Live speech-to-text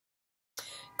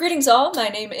Greetings all, my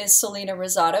name is Selena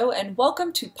Rosado, and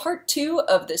welcome to part 2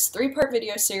 of this 3-part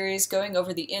video series going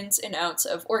over the ins and outs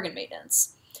of organ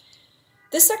maintenance.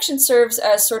 This section serves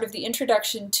as sort of the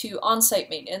introduction to on-site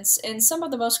maintenance and some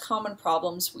of the most common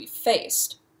problems we've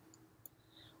faced.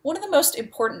 One of the most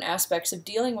important aspects of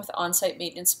dealing with on-site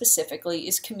maintenance specifically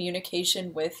is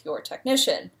communication with your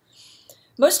technician.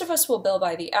 Most of us will bill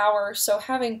by the hour, so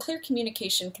having clear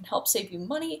communication can help save you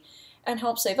money and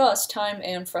help save us time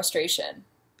and frustration.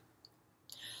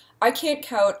 I can't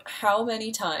count how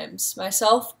many times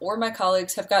myself or my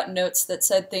colleagues have gotten notes that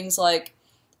said things like,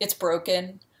 it's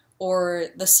broken, or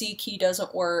the C key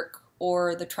doesn't work,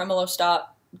 or the tremolo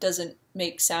stop doesn't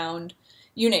make sound,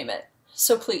 you name it.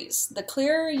 So please, the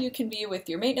clearer you can be with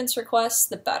your maintenance requests,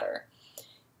 the better.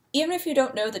 Even if you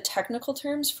don't know the technical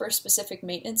terms for a specific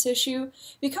maintenance issue,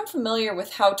 become familiar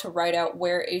with how to write out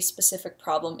where a specific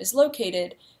problem is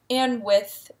located and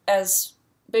with as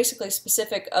basically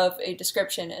specific of a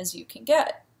description as you can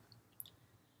get.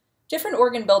 Different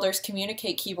organ builders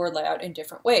communicate keyboard layout in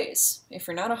different ways. If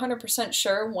you're not 100%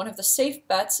 sure, one of the safe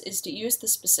bets is to use the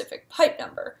specific pipe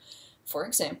number. For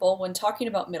example, when talking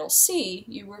about middle C,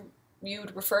 you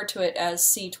would refer to it as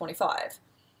C25.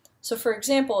 So for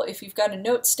example, if you've got a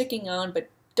note sticking on but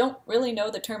don't really know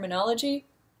the terminology,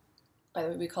 by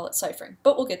the way we call it ciphering,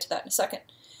 but we'll get to that in a second.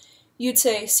 You'd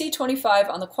say C25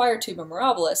 on the choir tuba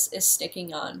mirabilis is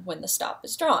sticking on when the stop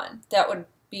is drawn. That would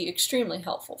be extremely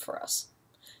helpful for us.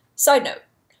 Side note,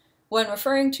 when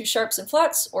referring to sharps and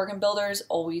flats, organ builders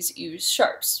always use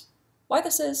sharps. Why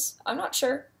this is, I'm not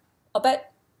sure. I'll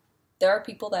bet there are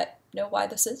people that know why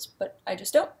this is, but I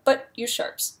just don't, but use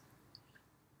sharps.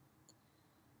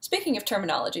 Speaking of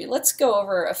terminology, let's go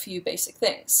over a few basic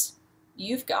things.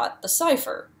 You've got the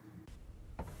cipher.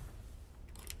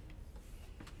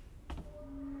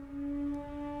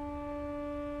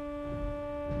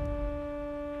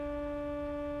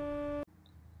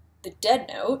 The dead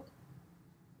note,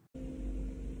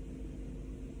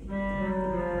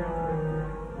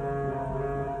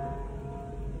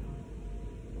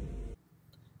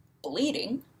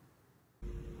 bleeding,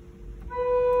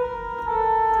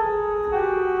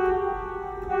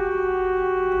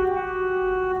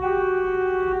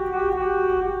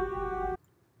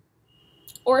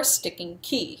 or a sticking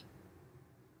key.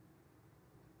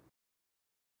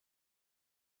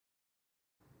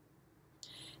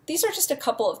 These are just a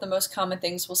couple of the most common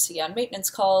things we'll see on maintenance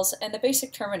calls and the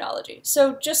basic terminology,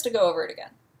 so just to go over it again.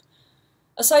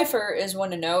 A cipher is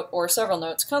when a note or several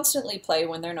notes constantly play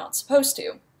when they're not supposed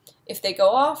to. If they go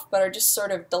off but are just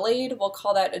sort of delayed, we'll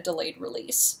call that a delayed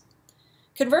release.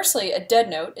 Conversely, a dead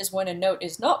note is when a note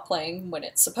is not playing when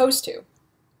it's supposed to.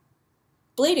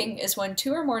 Bleeding is when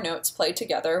 2 or more notes play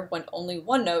together when only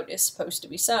one note is supposed to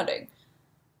be sounding.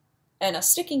 And a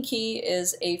sticking key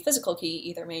is a physical key,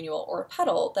 either manual or a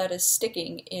pedal, that is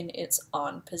sticking in its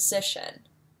on position.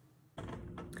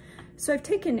 So I've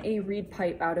taken a reed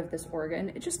pipe out of this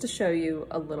organ just to show you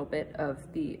a little bit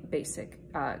of the basic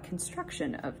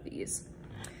construction of these.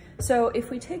 So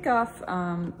if we take off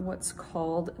what's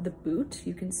called the boot,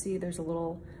 you can see there's a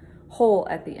little hole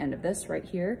at the end of this right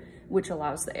here, which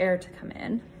allows the air to come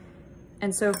in.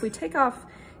 And so if we take off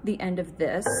the end of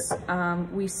this,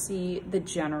 we see the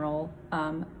general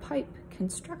pipe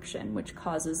construction, which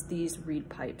causes these reed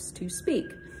pipes to speak.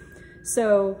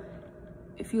 So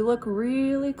if you look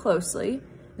really closely,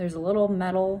 there's a little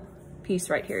metal piece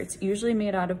right here. It's usually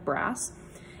made out of brass,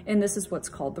 and this is what's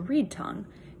called the reed tongue.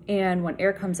 And when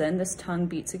air comes in, this tongue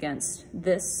beats against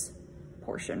this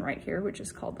portion right here, which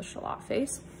is called the shallot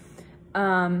face.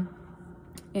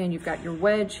 And you've got your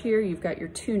wedge here, you've got your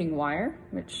tuning wire,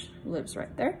 which lives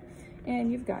right there,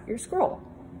 and you've got your scroll.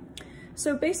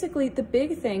 So basically, the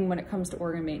big thing when it comes to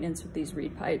organ maintenance with these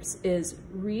reed pipes is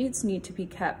reeds need to be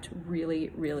kept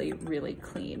really, really, really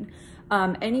clean.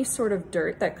 Any sort of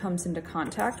dirt that comes into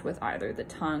contact with either the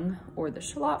tongue or the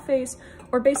shallot face,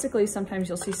 or basically sometimes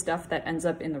you'll see stuff that ends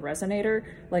up in the resonator,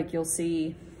 like you'll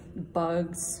see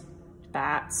bugs,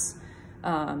 bats,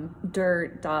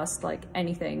 dirt, dust, like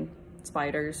anything,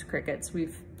 spiders, crickets,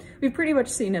 we've pretty much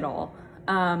seen it all.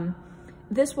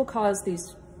 This will cause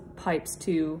these pipes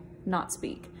to not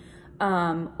speak,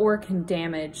 or can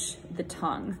damage the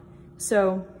tongue.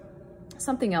 So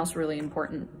something else really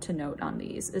important to note on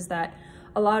these is that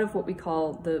a lot of what we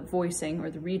call the voicing or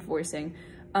the reed voicing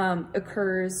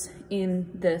occurs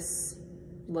in this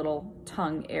little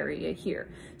tongue area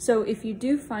here. So if you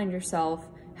do find yourself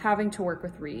having to work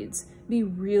with reeds, be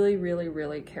really, really,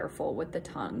 really careful with the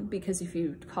tongue, because if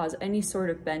you cause any sort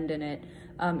of bend in it,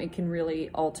 it can really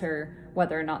alter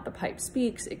whether or not the pipe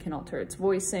speaks, it can alter its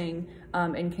voicing,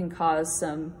 and can cause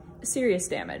some serious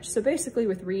damage. So basically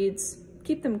with reeds,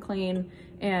 keep them clean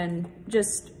and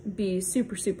just be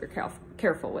super, super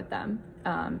careful with them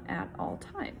at all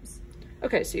times.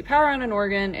 Okay, so you power on an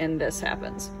organ and this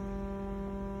happens.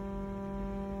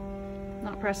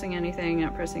 Not pressing anything,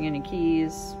 not pressing any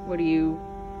keys. What do you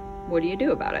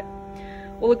do about it?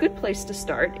 Well, a good place to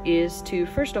start is to,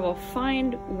 first of all,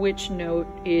 find which note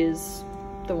is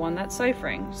the one that's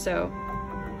ciphering. So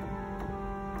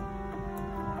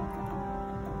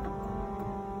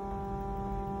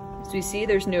as we see,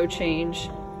 there's no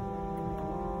change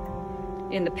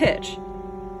in the pitch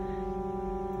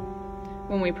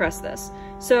when we press this.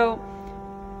 So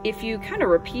if you kind of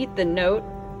repeat the note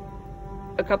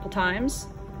a couple times,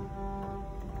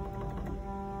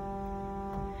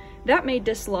 that may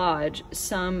dislodge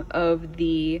some of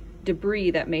the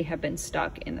debris that may have been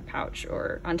stuck in the pouch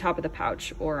or on top of the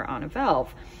pouch or on a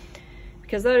valve,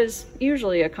 because that is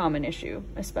usually a common issue,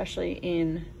 especially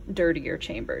in dirtier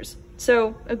chambers.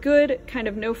 So a good kind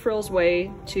of no frills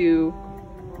way to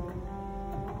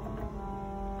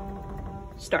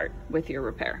start with your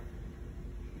repair.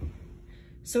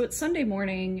 So it's Sunday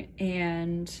morning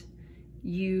and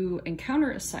you encounter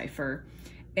a cipher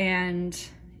and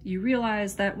you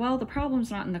realize that, well, the problem's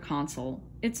not in the console,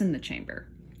 it's in the chamber.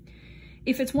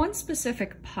 If it's one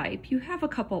specific pipe, you have a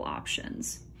couple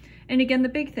options. And again, the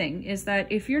big thing is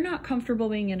that if you're not comfortable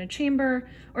being in a chamber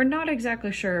or not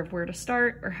exactly sure of where to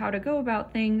start or how to go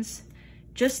about things,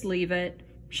 just leave it,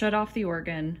 shut off the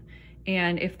organ,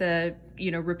 and if the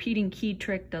repeating key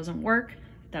trick doesn't work,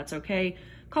 that's okay.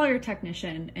 Call your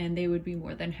technician and they would be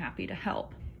more than happy to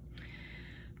help.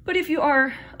 But if you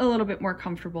are a little bit more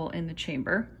comfortable in the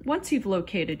chamber, once you've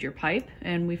located your pipe,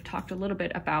 and we've talked a little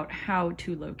bit about how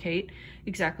to locate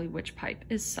exactly which pipe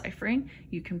is ciphering,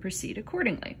 you can proceed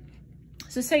accordingly.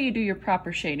 So say you do your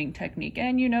proper shading technique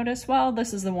and you notice, well,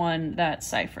 this is the one that's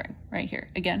ciphering right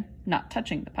here. Again, not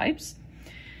touching the pipes.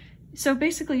 So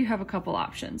basically you have a couple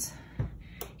options.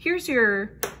 Here's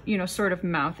your, sort of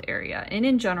mouth area. And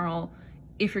in general,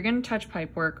 if you're gonna touch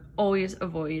pipe work, always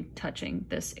avoid touching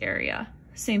this area.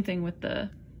 Same thing with the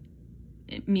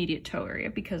immediate toe area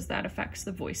because that affects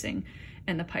the voicing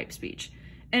and the pipe speech.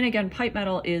 And again, pipe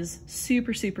metal is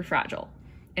super, super fragile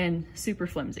and super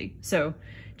flimsy. So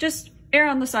just err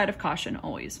on the side of caution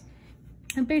always.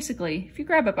 And basically, if you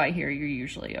grab it by here, you're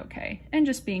usually okay. And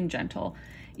just being gentle,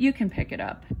 you can pick it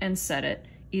up and set it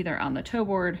either on the toe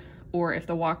board, or if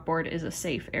the walk board is a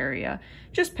safe area,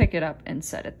 just pick it up and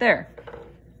set it there.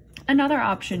 Another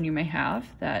option you may have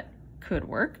that could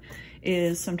work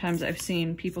is sometimes I've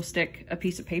seen people stick a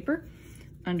piece of paper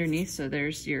underneath. So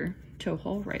there's your toe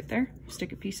hole right there.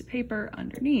 Stick a piece of paper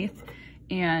underneath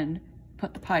and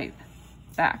put the pipe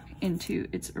back into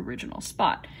its original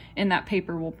spot. And that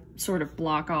paper will sort of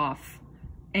block off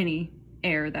any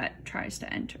air that tries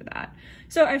to enter that.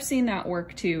 So I've seen that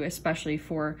work too, especially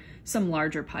for some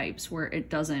larger pipes where it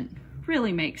doesn't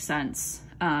really make sense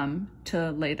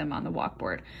to lay them on the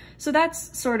walkboard. So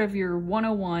that's sort of your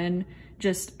 101,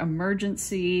 just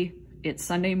emergency, it's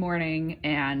Sunday morning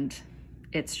and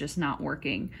it's just not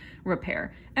working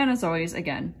repair. And as always,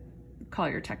 again, call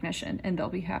your technician and they'll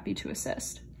be happy to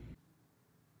assist.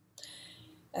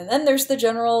 And then there's the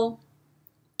general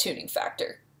tuning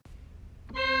factor.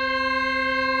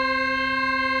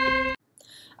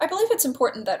 I believe it's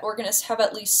important that organists have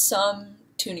at least some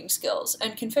tuning skills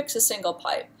and can fix a single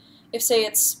pipe. If, say,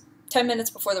 it's 10 minutes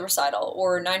before the recital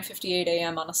or 9:58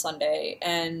 a.m. on a Sunday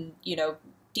and,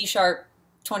 D sharp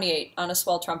 28 on a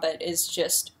swell trumpet is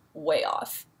just way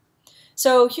off.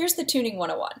 So here's the tuning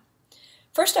 101.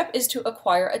 First step is to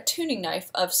acquire a tuning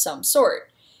knife of some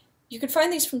sort. You can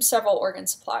find these from several organ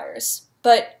suppliers,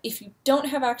 but if you don't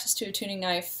have access to a tuning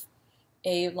knife,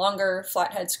 a longer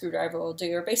flathead screwdriver will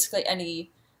do, or basically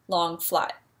any long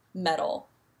flat metal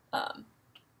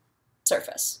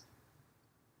surface.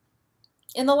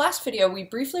 In the last video, we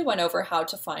briefly went over how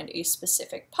to find a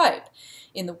specific pipe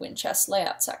in the wind chest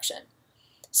layout section.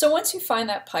 So once you find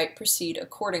that pipe, proceed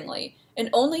accordingly, and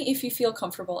only if you feel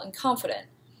comfortable and confident.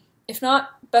 If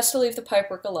not, best to leave the pipe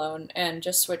work alone and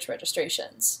just switch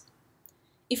registrations.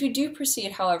 If you do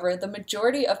proceed, however, the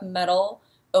majority of metal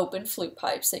open flute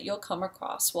pipes that you'll come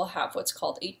across will have what's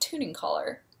called a tuning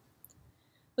collar.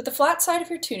 With the flat side of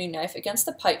your tuning knife against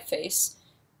the pipe face,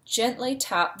 gently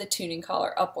tap the tuning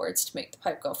collar upwards to make the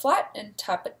pipe go flat and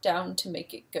tap it down to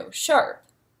make it go sharp.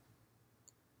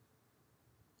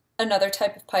 Another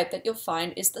type of pipe that you'll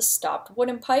find is the stopped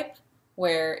wooden pipe,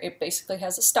 where it basically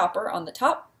has a stopper on the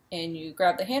top and you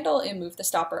grab the handle and move the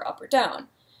stopper up or down,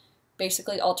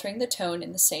 basically altering the tone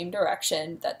in the same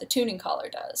direction that the tuning collar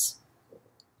does.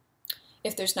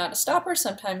 If there's not a stopper,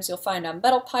 sometimes you'll find on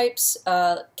metal pipes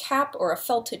a cap or a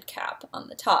felted cap on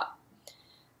the top.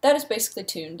 That is basically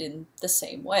tuned in the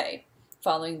same way,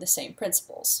 following the same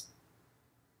principles.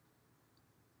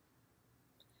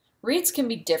 Reeds can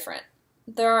be different.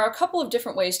 There are a couple of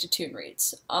different ways to tune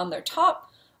reeds, on their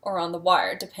top or on the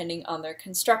wire, depending on their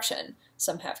construction.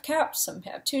 Some have caps, some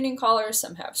have tuning collars,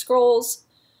 some have scrolls.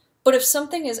 But if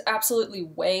something is absolutely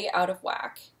way out of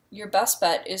whack, your best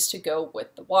bet is to go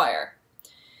with the wire.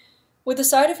 With the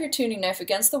side of your tuning knife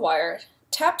against the wire,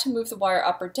 tap to move the wire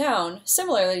up or down,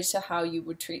 similarly to how you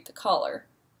would treat the collar.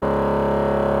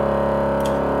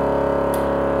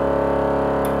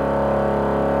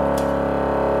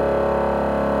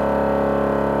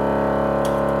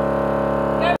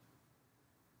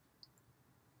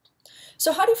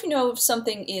 So how do you know if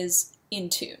something is in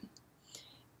tune?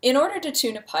 In order to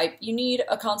tune a pipe, you need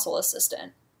a console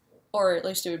assistant, or at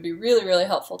least it would be really, really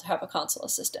helpful to have a console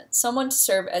assistant, someone to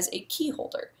serve as a key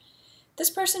holder. This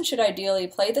person should ideally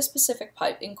play the specific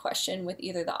pipe in question with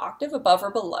either the octave above or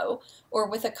below, or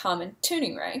with a common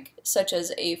tuning rank, such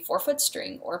as a 4-foot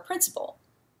string or principal.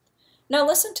 Now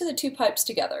listen to the two pipes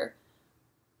together,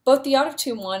 both the out of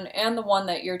tune one and the one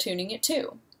that you're tuning it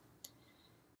to.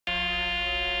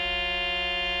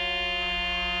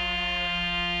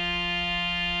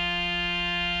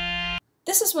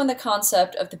 This is when the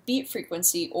concept of the beat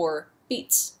frequency, or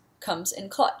beats, comes in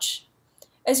clutch.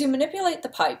 As you manipulate the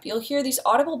pipe, you'll hear these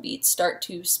audible beats start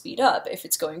to speed up if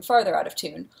it's going farther out of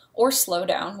tune, or slow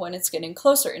down when it's getting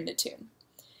closer into tune.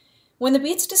 When the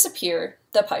beats disappear,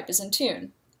 the pipe is in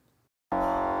tune.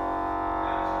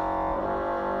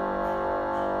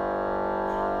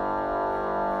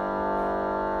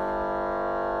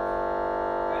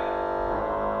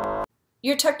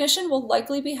 Your technician will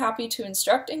likely be happy to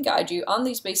instruct and guide you on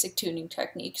these basic tuning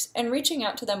techniques, and reaching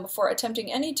out to them before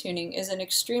attempting any tuning is an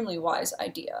extremely wise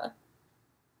idea.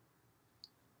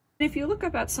 If you look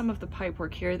up at some of the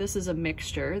pipework here, this is a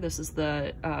mixture. This is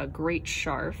the great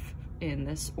Scharf in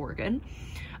this organ.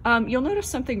 You'll notice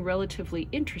something relatively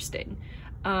interesting.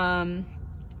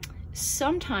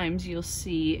 Sometimes you'll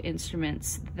see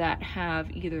instruments that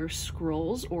have either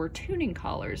scrolls or tuning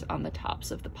collars on the tops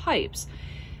of the pipes.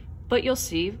 But you'll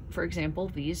see, for example,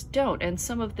 these don't, and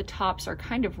some of the tops are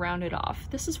kind of rounded off.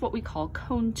 This is what we call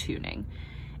cone tuning.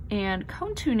 And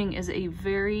cone tuning is a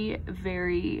very,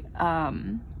 very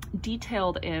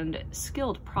detailed and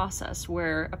skilled process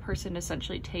where a person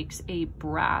essentially takes a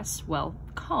brass,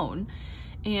 cone,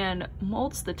 and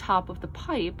molds the top of the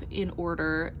pipe in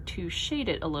order to shade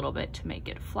it a little bit to make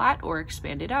it flat, or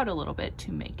expand it out a little bit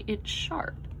to make it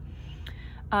sharp.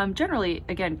 Generally,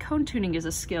 again, cone tuning is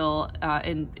a skill,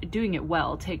 and doing it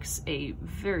well takes a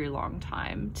very long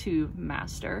time to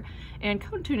master, and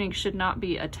cone tuning should not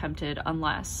be attempted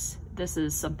unless this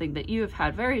is something that you have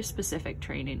had very specific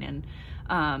training in,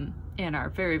 and are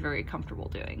very, very comfortable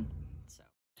doing.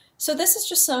 So this is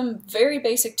just some very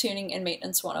basic tuning and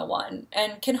maintenance 101,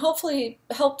 and can hopefully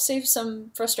help save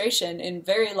some frustration in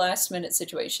very last-minute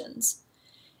situations.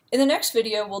 In the next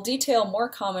video, we'll detail more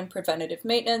common preventative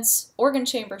maintenance, organ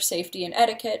chamber safety and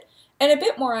etiquette, and a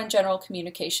bit more on general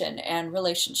communication and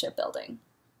relationship building.